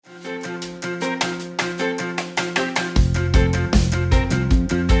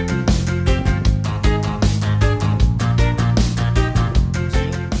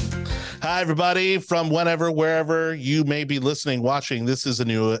everybody, from whenever, wherever you may be listening, watching. This is a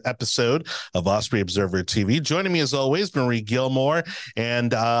new episode of Osprey Observer TV. Joining me, as always, Marie Gilmore,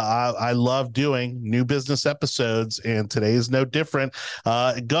 and I love doing new business episodes, and today is no different.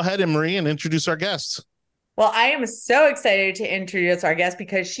 Go ahead, and Marie, and introduce our guests. Well, I am so excited to introduce our guest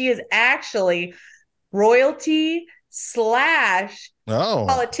because she is actually royalty slash Oh,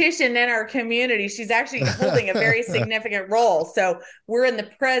 politician in our community. She's actually holding a very significant role. So we're in the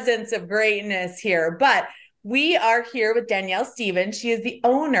presence of greatness here. But we are here with Danielle Stevens. She is the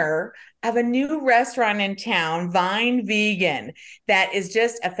owner of a new restaurant in town, Vine Vegan, that is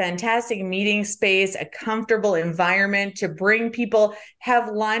just a fantastic meeting space, a comfortable environment to bring people,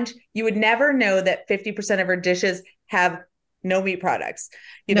 have lunch. You would never know that 50% of her dishes have no meat products,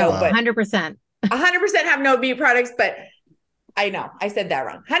 No, but 100%. 100% have no meat products, but I know I said that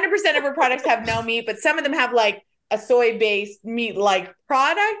wrong. 100% of her products have no meat, but some of them have like a soy-based meat-like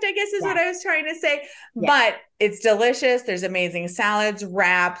product, I guess is what I was trying to say. Yeah. But it's delicious. There's amazing salads,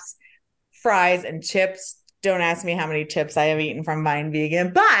 wraps, fries, and chips. Don't ask me how many chips I have eaten from Vine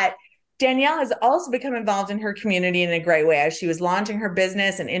Vegan. But Danielle has also become involved in her community in a great way. As she was launching her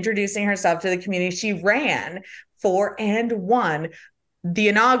business and introducing herself to the community, she ran for and won the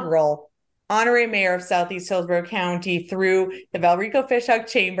inaugural honorary mayor of Southeast Hillsborough County through the Valrico Fishhawk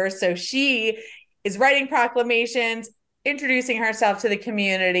Chamber. So she is writing proclamations, introducing herself to the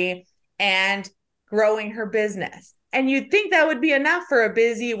community, and growing her business. And you'd think that would be enough for a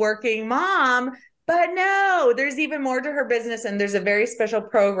busy working mom, but no, there's even more to her business. And there's a very special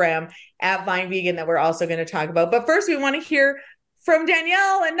program at Vine Vegan that we're also going to talk about. But first, we want to hear from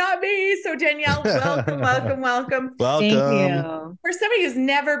Danielle and not me. So Danielle, welcome. Welcome. Thank you. For somebody who's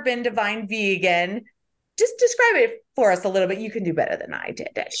never been to Vine Vegan, just describe it for us a little bit. You can do better than I did.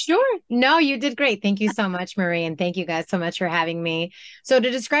 Sure. No, you did great. Thank you so much, Marie. And thank you guys so much for having me. So to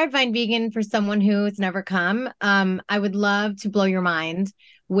describe Vine Vegan for someone who's never come, I would love to blow your mind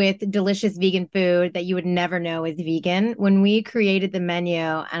with delicious vegan food that you would never know is vegan. When we created the menu,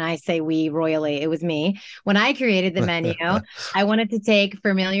 and I say we royally, it was me. When I created the menu, I wanted to take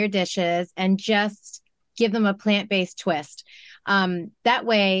familiar dishes and just give them a plant-based twist. That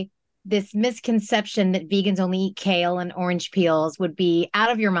way, this misconception that vegans only eat kale and orange peels would be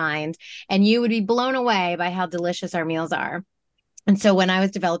out of your mind, and you would be blown away by how delicious our meals are. And so when I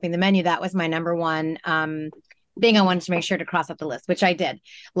was developing the menu, that was my number one thing I wanted to make sure to cross off the list, which I did.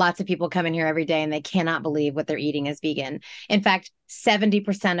 Lots of people come in here every day and they cannot believe what they're eating is vegan. In fact,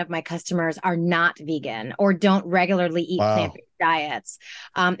 70% of my customers are not vegan or don't regularly eat plant-based diets.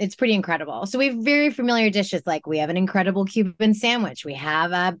 It's pretty incredible. So we have very familiar dishes, like we have an incredible Cuban sandwich. We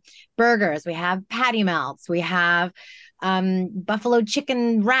have burgers. We have patty melts. We have buffalo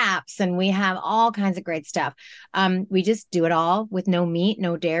chicken wraps, and we have all kinds of great stuff. We just do it all with no meat,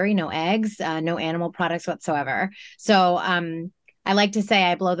 no dairy, no eggs, no animal products whatsoever. So I like to say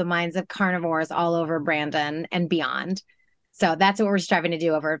I blow the minds of carnivores all over Brandon and beyond. So that's what we're striving to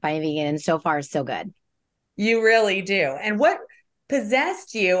do over at Vine Vegan, and so far so good. You really do. And what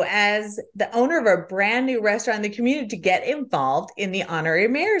possessed you as the owner of a brand new restaurant in the community to get involved in the honorary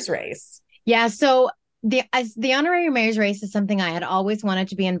mayor's race? Yeah, so the honorary mayor's race is something I had always wanted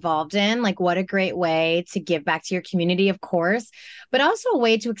to be involved in. Like, what a great way to give back to your community, of course, but also a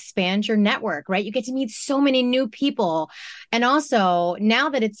way to expand your network, right? You get to meet so many new people. And also, now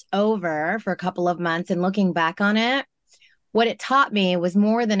that it's over for a couple of months and looking back on it, what it taught me was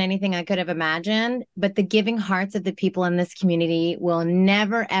more than anything I could have imagined, but the giving hearts of the people in this community will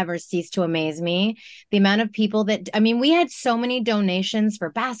never, ever cease to amaze me. The amount of people we had so many donations for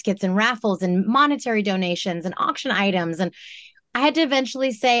baskets and raffles and monetary donations and auction items. And I had to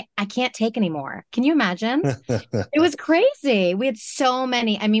eventually say, I can't take anymore. Can you imagine? It was crazy. We had so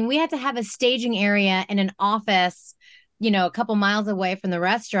many. We had to have a staging area in an office, a couple miles away from the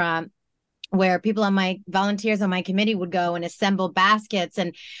restaurant, where volunteers on my committee would go and assemble baskets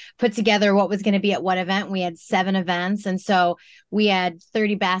and put together what was going to be at what event. We had 7 events. And so we had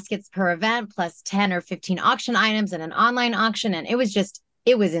 30 baskets per event, plus 10 or 15 auction items and an online auction. And it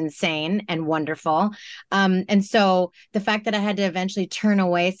was insane and wonderful. And so the fact that I had to eventually turn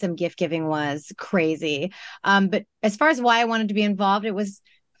away some gift giving was crazy. But as far as why I wanted to be involved, it was,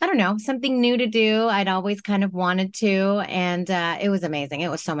 I don't know, something new to do. I'd always kind of wanted to, and it was amazing.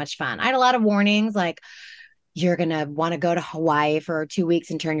 It was so much fun. I had a lot of warnings, like, you're going to want to go to Hawaii for 2 weeks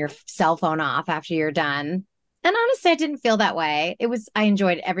and turn your cell phone off after you're done. And honestly, I didn't feel that way. I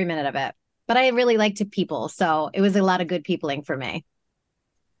enjoyed every minute of it, but I really like to people. So it was a lot of good peopling for me.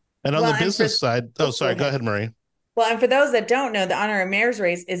 And on the business side, go ahead, Marie. Well, and for those that don't know, the honorary mayor's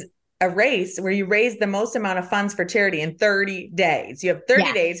race is a race where you raise the most amount of funds for charity in 30 days. You have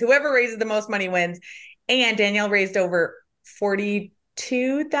 30 days. Whoever raises the most money wins. And Danielle raised over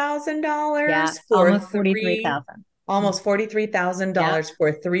 $42,000 for almost 43,000. Almost $43,000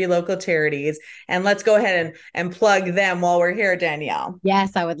 for 3 local charities. And let's go ahead and plug them while we're here, Danielle.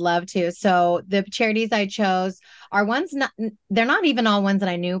 Yes, I would love to. So the charities I chose are ones they're not even all ones that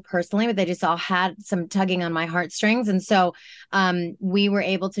I knew personally, but they just all had some tugging on my heartstrings. And so we were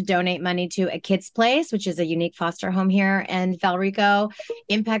able to donate money to A Kid's Place, which is a unique foster home here in Valrico,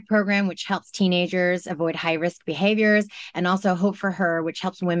 Impact Program, which helps teenagers avoid high-risk behaviors, and also Hope for Her, which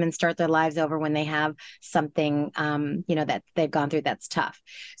helps women start their lives over when they have something, that they've gone through that's tough.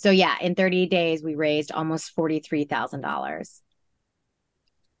 So yeah, in 30 days, we raised almost $43,000.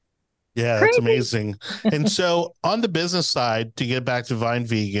 Yeah, that's amazing. And so on the business side, to get back to Vine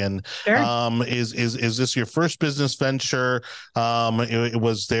Vegan, is this your first business venture?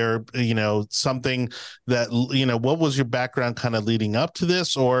 Was there, something that, what was your background kind of leading up to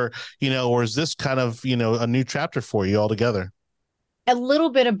this, or is this kind of, a new chapter for you altogether? A little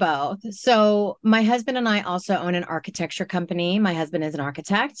bit of both. So my husband and I also own an architecture company. My husband is an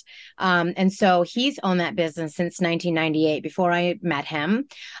architect. And so he's owned that business since 1998, before I met him.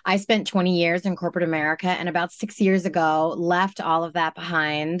 I spent 20 years in corporate America, and about 6 years ago, left all of that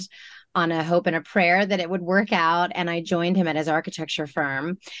behind on a hope and a prayer that it would work out. And I joined him at his architecture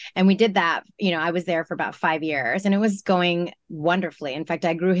firm. And we did that. I was there for about 5 years, and it was going wonderfully. In fact,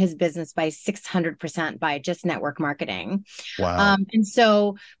 I grew his business by 600% by just network marketing. Wow. And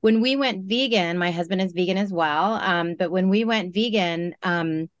so when we went vegan, my husband is vegan as well. But when we went vegan,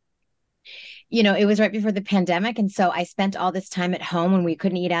 it was right before the pandemic. And so I spent all this time at home when we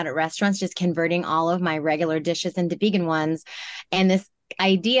couldn't eat out at restaurants, just converting all of my regular dishes into vegan ones. And this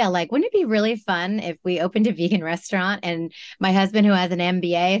idea, like, wouldn't it be really fun if we opened a vegan restaurant? And my husband, who has an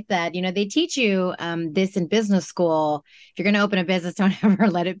MBA, said, they teach you this in business school. If you're going to open a business, don't ever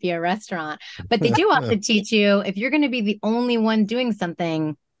let it be a restaurant. But they do also teach you, if you're going to be the only one doing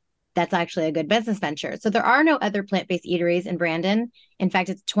something, that's actually a good business venture. So there are no other plant-based eateries in Brandon. In fact,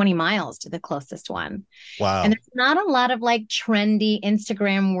 it's 20 miles to the closest one. Wow. And there's not a lot of like trendy,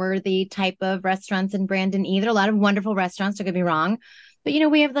 Instagram-worthy type of restaurants in Brandon either. A lot of wonderful restaurants, don't get me wrong. But,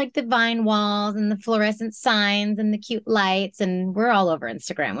 we have like the vine walls and the fluorescent signs and the cute lights, and we're all over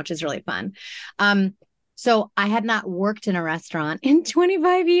Instagram, which is really fun. So I had not worked in a restaurant in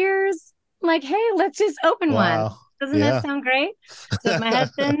 25 years. Like, hey, let's just open one. Doesn't that sound great? So my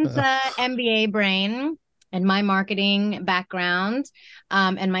husband's MBA brain and my marketing background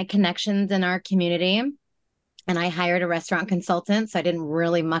and my connections in our community. And I hired a restaurant consultant, so I didn't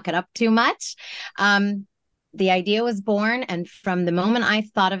really muck it up too much. The idea was born, and from the moment I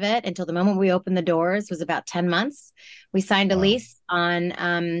thought of it until the moment we opened the doors was about 10 months. We signed a lease on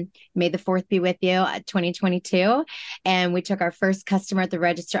May the 4th be with you, 2022. And we took our first customer at the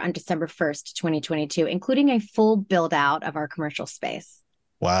register on December 1st, 2022, including a full build out of our commercial space.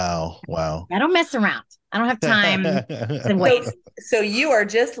 Wow. I don't mess around. I don't have time to wait. So you are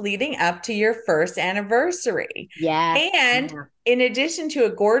just leading up to your first anniversary. Yes. And in addition to a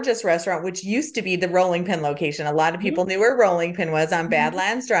gorgeous restaurant, which used to be the Rolling Pin location, a lot of people knew where Rolling Pin was on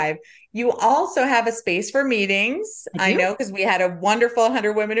Badlands Drive. You also have a space for meetings. I know, because we had a wonderful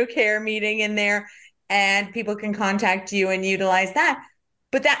 100 Women Who Care meeting in there, and people can contact you and utilize that.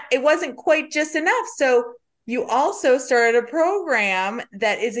 But that it wasn't quite just enough. So you also started a program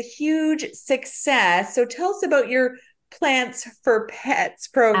that is a huge success. So tell us about your Plants for Pets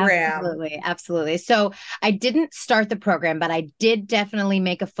program. Absolutely. So I didn't start the program, but I did definitely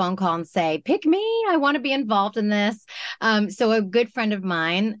make a phone call and say, pick me. I want to be involved in this. So a good friend of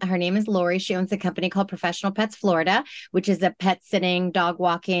mine, her name is Lori. She owns a company called Professional Pets Florida, which is a pet sitting, dog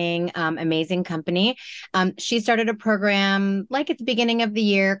walking, amazing company. She started a program like at the beginning of the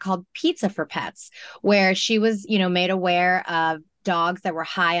year called Pizza for Pets, where she was, made aware of dogs that were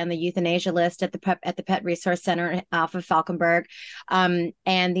high on the euthanasia list at the Pet Resource Center off of Falkenberg.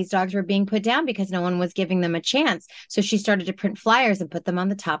 And these dogs were being put down because no one was giving them a chance. So she started to print flyers and put them on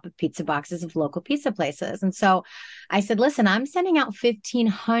the top of pizza boxes of local pizza places. And so I said, listen, I'm sending out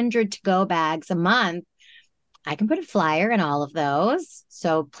 1,500 to-go bags a month. I can put a flyer in all of those.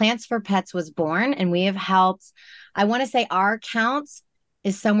 So Plants for Pets was born, and we have helped, I want to say our counts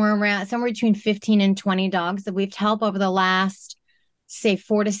is somewhere between 15 and 20 dogs that we've helped over the last, say,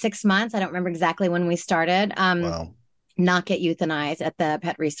 4 to 6 months. I don't remember exactly when we started. Not get euthanized at the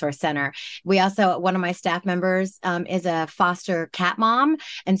Pet Resource Center. We also, one of my staff members is a foster cat mom.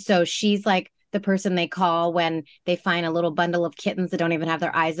 And so she's like the person they call when they find a little bundle of kittens that don't even have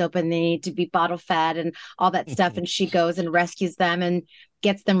their eyes open. They need to be bottle fed and all that stuff. And she goes and rescues them. And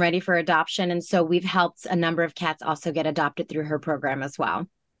gets them ready for adoption. And so we've helped a number of cats also get adopted through her program as well.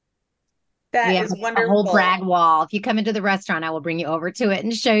 That is wonderful. A whole brag wall. If you come into the restaurant, I will bring you over to it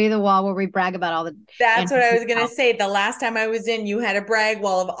and show you the wall where we brag about all the. That's what I was going to say. The last time I was in, you had a brag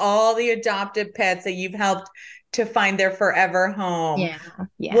wall of all the adopted pets that you've helped to find their forever home.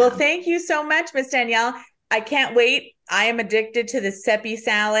 Yeah. Well, thank you so much, Miss Danielle. I can't wait. I am addicted to the Seppi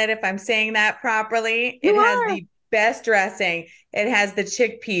salad, if I'm saying that properly. It has the best dressing. It has the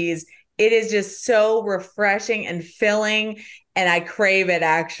chickpeas. It is just so refreshing and filling, and I crave it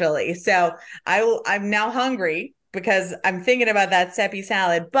actually. So I'm now hungry because I'm thinking about that Seppi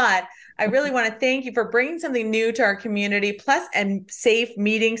salad, but I really want to thank you for bringing something new to our community, plus and safe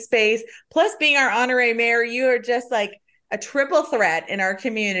meeting space, plus being our honorary mayor. You are just like a triple threat in our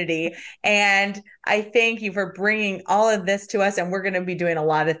community. And I thank you for bringing all of this to us. And we're going to be doing a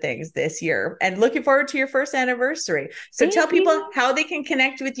lot of things this year and looking forward to your first anniversary. So tell people how they can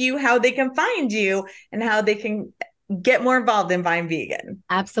connect with you, how they can find you, and how they can get more involved in Vine Vegan.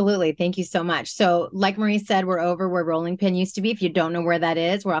 Absolutely. Thank you so much. So like Marie said, we're over where Rolling Pin used to be. If you don't know where that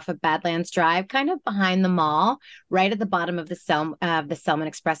is, we're off of Badlands Drive, kind of behind the mall, right at the bottom of the Selman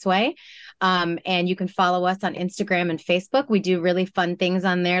Expressway. And you can follow us on Instagram and Facebook. We do really fun things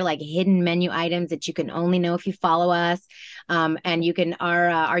on there, like hidden menu items that you can only know if you follow us. And you can,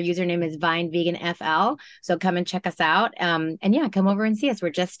 our username is Vine Vegan FL. So come and check us out. And yeah, come over and see us. We're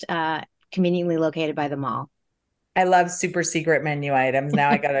just conveniently located by the mall. I love super secret menu items. Now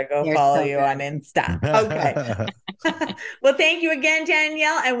I got to go follow you on Insta. Okay. Well, thank you again,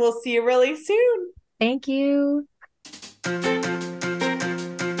 Danielle, and we'll see you really soon. Thank you.